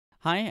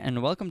Hi,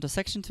 and welcome to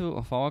section 2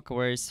 of our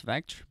course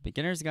Vectr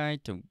Beginner's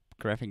Guide to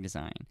Graphic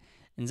Design.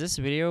 In this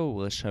video,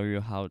 we'll show you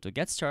how to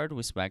get started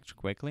with Vectr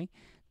quickly,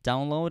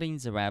 downloading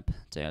the web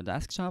to your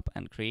desktop,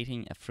 and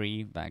creating a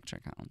free Vectr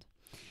account.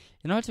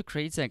 In order to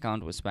create the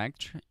account with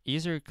Vectr,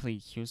 either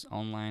click Use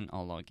Online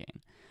or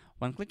Login.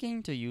 When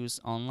clicking to Use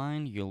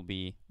Online, you'll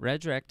be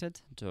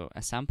redirected to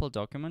a sample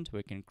document where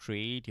you can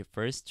create your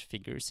first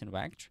figures in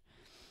Vectr.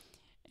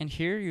 And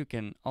here you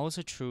can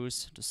also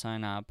choose to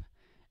sign up,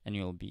 and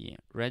you'll be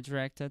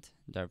redirected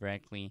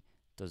directly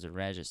to the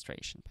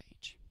registration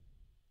page.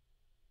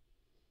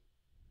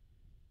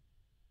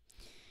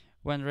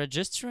 When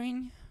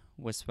registering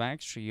with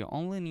Vectr, you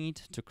only need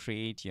to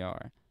create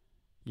your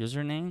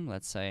username,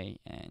 let's say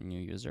a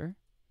new user,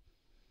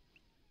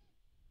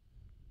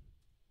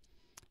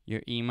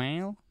 your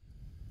email,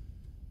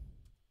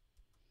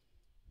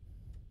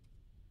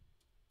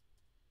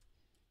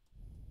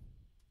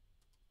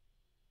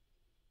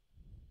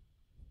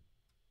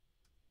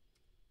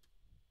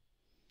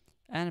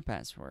 and a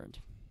password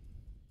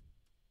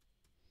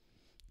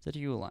that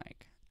you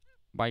like.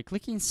 By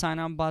clicking sign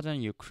up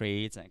button, you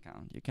create the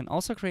account. You can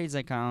also create the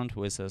account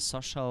with a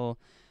social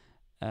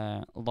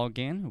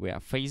login via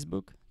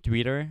Facebook,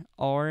 Twitter,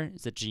 or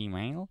the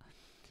Gmail,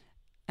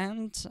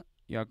 and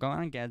you're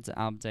gonna get the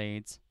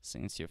updates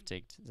since you've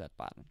ticked that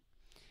button.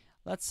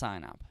 Let's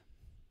sign up.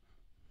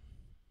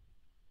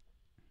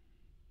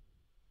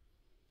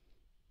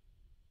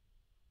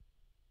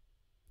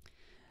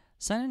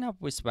 Signing up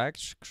with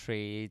Vectr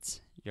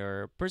creates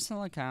your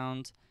personal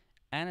account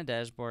and a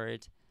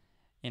dashboard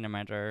in a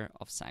matter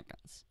of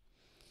seconds.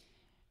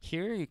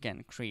 Here you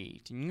can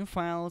create new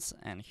files,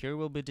 and here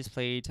will be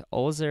displayed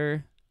all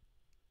the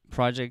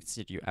projects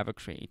that you ever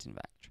create in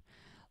Vectr.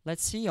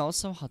 Let's see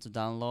also how to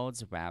download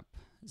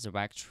the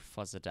Vectr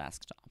for the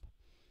desktop.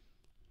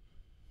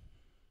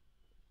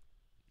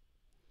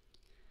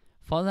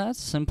 For that,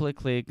 simply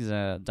click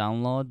the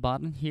download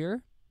button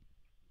here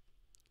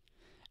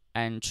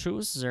and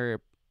choose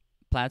the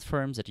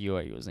platforms that you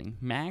are using: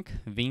 Mac,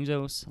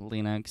 Windows,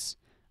 Linux,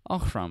 or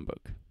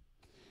Chromebook.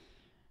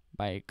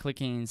 By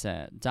clicking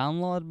the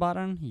download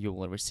button, you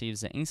will receive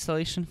the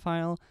installation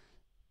file.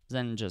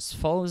 Then just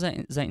follow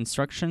the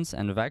instructions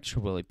and Vectr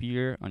will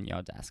appear on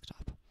your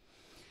desktop.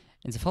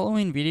 In the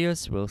following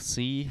videos, we'll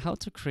see how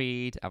to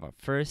create our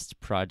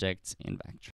first projects in Vectr.